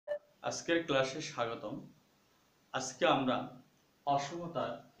আজকের ক্লাসে স্বাগতম। আজকে আমরা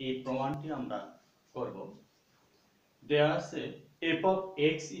অসমতার এই প্রমাণটি আমরা করব। দেয়া আছে f of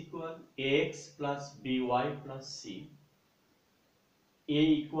x equal ax plus by plus c, a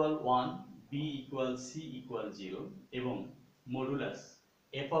equal 1, b equal c equal 0 এবং modulus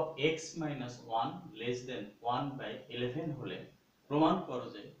f of x minus 1 less than 1 by 11 হলে প্রমাণ করো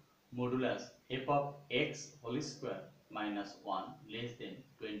যে modulus f of x whole square minus 1 less than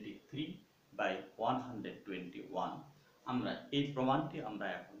 23 by 121। আমরা এই প্রমাণটি আমরা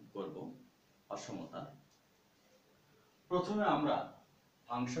এখন করব অসমতা। প্রথমে আমরা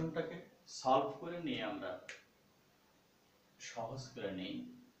ফাংশনটাকে সলভ করে নিয়ে আমরা সহজ করে নেই।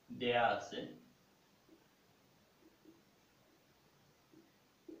 দেয়া আছে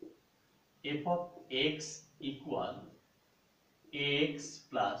f of x equal ax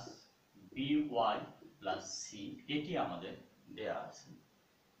plus by plus c, এটি আমাদের দেয়া আছে।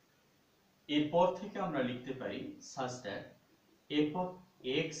 এরপর থেকে আমরা লিখতে পারি such that f of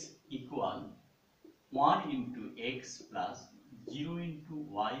x equal 1 into x plus 0 into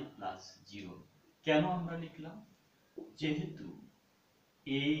y plus 0। কেন আমরা লিখলাম? যেহেতু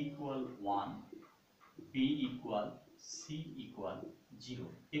a equal 1, b equal c equal 0,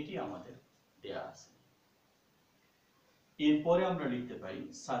 এটি আমাদের দেয়া আছে। এরপরে আমরা লিখতে পারি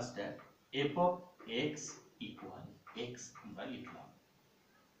such that f of x equal x আমরা লিখলাম।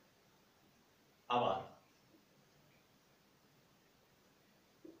 আবার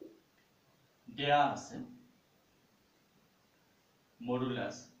দেয়া আছে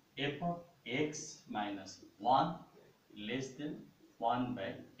modulus f of x minus 1 less than 1 by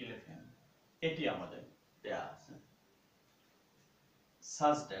 11, এটি আমাদের দেয়া আছে।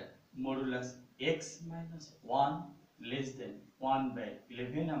 such that modulus x minus 1 less than 1 by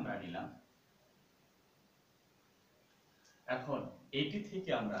 11 আমরা নিলাম। এখন এটি থেকে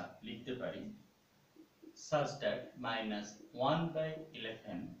আমরা লিখতে পারি such that minus 1 by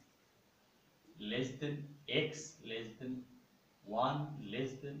 11 less than x less than 1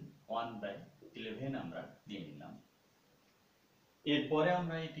 less than 1 by 11 আমরা নিয়ে নিলাম। এরপরে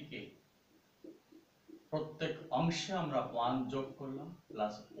আমরা এটিকে প্রত্যেক অংশে আমরা 1 যোগ করলাম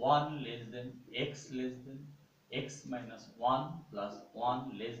plus 1 less than x less than x minus 1 plus 1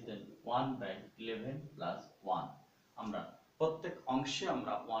 less than 1 by 11 plus 1, আমরা প্রত্যেক অংশে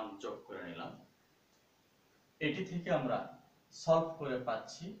আমরা 1 যোগ করে নিলাম। এটি থেকে আমরা সলভ করে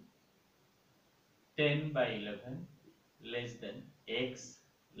পাচ্ছি 10 by 11 less than x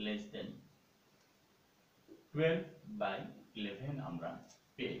less than 12 by 11 আমরা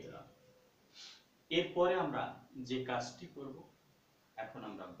পেয়ে গেলাম। এরপরে আমরা যে কাজটি করব, এখন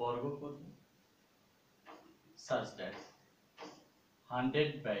আমরা বর্গ করব such that 100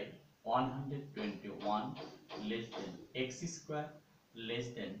 by 121 less than x square less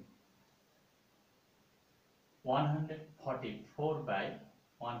than 144 by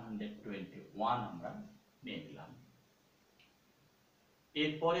 121 আমরা নিয়ে নিলাম।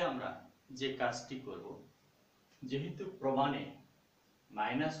 এরপরে আমরা যে কাজটি করব, যেহেতু প্রমাণে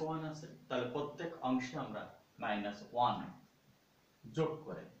 -1 আছে, তাহলে প্রত্যেক অংশে আমরা -1 যোগ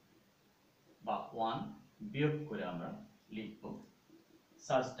করে বা 1 বিয়োগ করে আমরা লিখব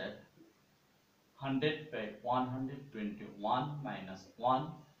such that 100 by 121 minus 1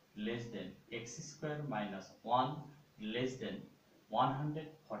 less than x square minus 1 less than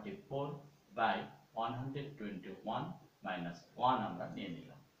 144 by 121 minus 1 আমরা নিয়ে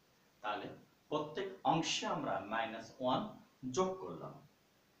নিলাম। তাহলে প্রত্যেক অংশে আমরা -1 যোগ করলাম।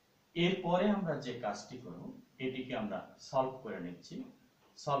 এরপরে আমরা যে কাজটি করব, এটিকে আমরা সলভ করে নিচ্ছি।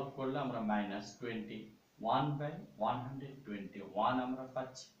 সলভ করলে আমরা -21 by 121 আমরা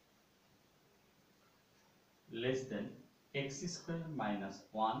পাচ্ছি less than x square minus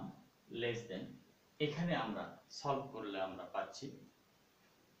 1 less than, এখানে আমরা সলভ করলে আমরা পাচ্ছি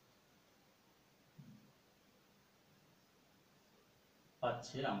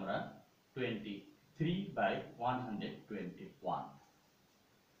আমরা 23 by 121।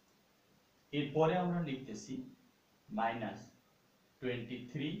 এরপরে আমরা লিখতেছি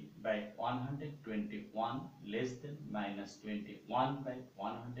 -23 by 121 less than -21 by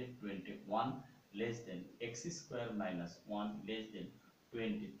 121 less than x square minus 1 less than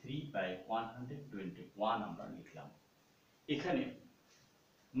 23 by 121 আমরা লিখলাম। এখানে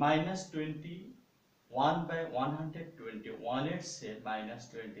 -21 by 121 এর চেয়ে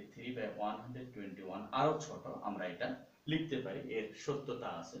 -23 by 121 আরো ছোট, আমরা এটা লিখতে পারি, এর সত্যতা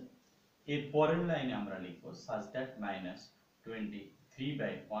আছে। এর পরের লাইনে আমরা লিখব such that -23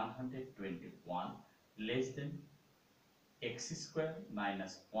 by 121 less than x square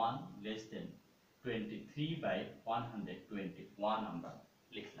minus 1 less than 23 by 121 আমরা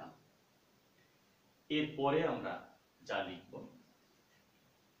লিখলাম। এরপরে আমরা যা লিখব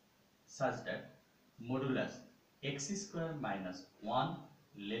such that modulus x square minus 1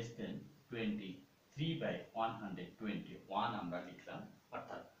 less than 23 by 121 আমরা লিখলাম।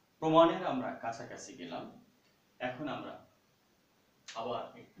 অর্থাৎ প্রমাণের আমরা কাছাকাছি গেলাম। এখন আমরা আবার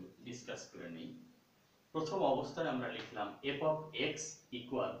একটু ডিসকাস করে নিই। প্রথম অবস্থায় আমরা লিখলাম f of x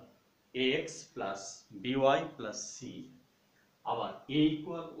equal ax plus by plus c, আবার a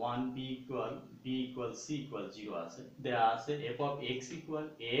equal 1, b equal c equal 0 আছে, দেয়া আছে f of x equal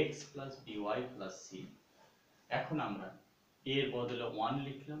ax plus by plus c। এখন আমরা a এর বদলে 1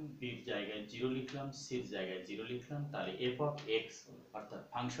 লিখলাম, b এর জায়গায় 0 লিখলাম, c এর জায়গায় 0 লিখলাম, তাহলে f of x অর্থাৎ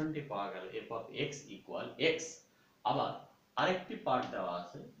ফাংশনটি পাওয়া গেল f of x equal x। আবার আরেকটি পার্ট দেওয়া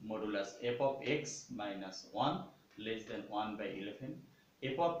আছে modulus f of x minus 1 less than 1 by 11,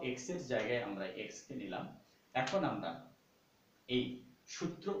 f of x এর জায়গায় আমরা x কে নিলাম। এখন আমরা এই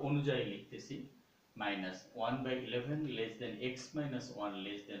সূত্র অনুযায়ী লিখতেছি minus 1 by 11 less than x minus 1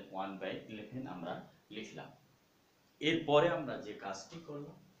 less than 1 by 11 আমরা লিখলাম। এরপরে আমরা যে কাজটি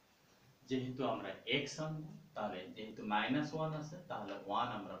করলাম, যেহেতু আমরা x আনবো, তাহলে যেহেতু -1 আছে তাহলে 1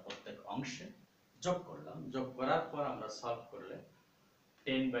 আমরা প্রত্যেক অংশে যোগ করলাম। যোগ করার পর আমরা সলভ করলে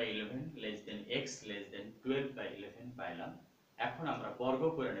 10 by 11 less than x less than 12 by 11 পাইলাম। এখন আমরা বর্গ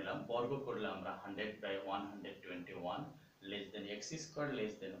করে নিলাম, বর্গ করলে আমরা 100 by 121 less than x square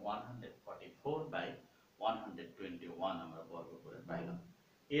less than 144 by 121 আমরা বর্গ করে পাইলাম।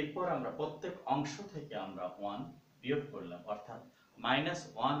 এরপর আমরা প্রত্যেক অংশ থেকে আমরা 1 বিয়োগ করলাম, অর্থাৎ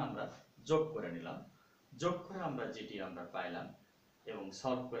 -1 আমরা যোগ করে নিলাম। যোগ করে আমরা যেটি আমরা পাইলাম এবং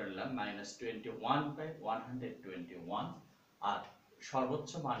সলভ করে নিলাম -21 by 121, আর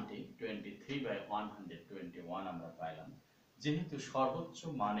সর্বোচ্চ মানটি 23 by 121 আমরা পাইলাম। যেহেতু সর্বোচ্চ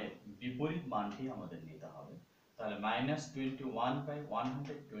মানের বিপরীত মানটি আমাদের নিতে হবে, তাহলে -21 by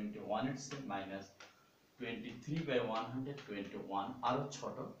 121 এর চেয়ে -23 by 121 আরো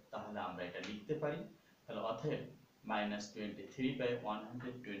ছোট, তাহলে আমরা এটা লিখতে পারি। তাহলে অতএব -23 by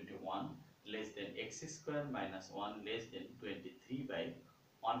 121 less than x square minus 1 less than 23 by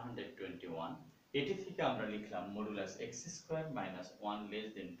 121, এটি থেকে আমরা লিখলাম modulus x square minus 1 less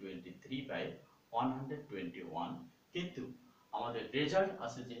than 23 by 121। কিন্তু আমাদের রেজাল্ট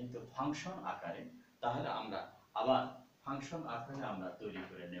আছে যেহেতু ফাংশন আকারে, তাহলে আমরা আবার ফাংশন আকারে আমরা তৈরি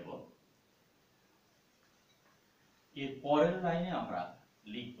করে নেব। এর পরের লাইনে আমরা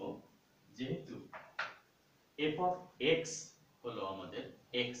লিখব যেহেতু f of x হলো আমাদের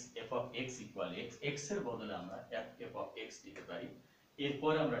x, f of x equal x, x এর বদলে আমরা f of x লিখতে পারি।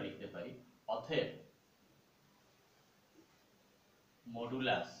 এরপর আমরা লিখতে পারি অতএব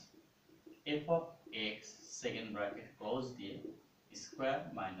modulus f of x second bracket close দিয়ে square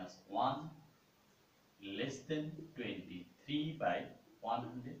minus 1 less than 23 by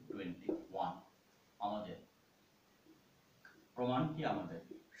 121। আমাদের প্রমাণটি আমাদের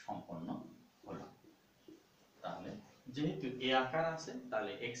সম্পন্ন হলো। তাহলে যেহেতু a আকার আছে,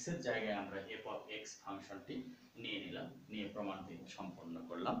 তাহলে x এর জায়গায় আমরা f of x ফাংশনটি নিয়ে নিলাম, নিয়ে প্রমাণটি সম্পন্ন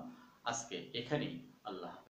করলাম। আজকে এখানেই